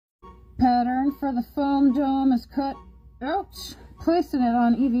pattern for the foam dome is cut out. Placing it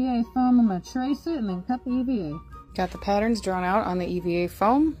on EVA foam, I'm going to trace it and then cut the EVA. Got the patterns drawn out on the EVA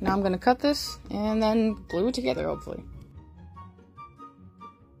foam. Now I'm going to cut this and then glue it together, hopefully.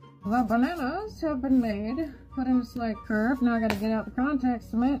 The bananas have been made. Put in a slight curve. Now I got to get out the contact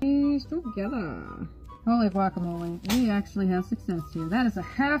cement. These together. Holy guacamole. We actually have success here. That is a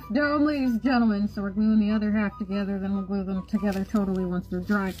half dome, ladies and gentlemen. So we're gluing the other half together. Then we'll glue them together totally once they're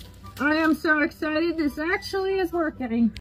dry. I am so excited. This actually is working.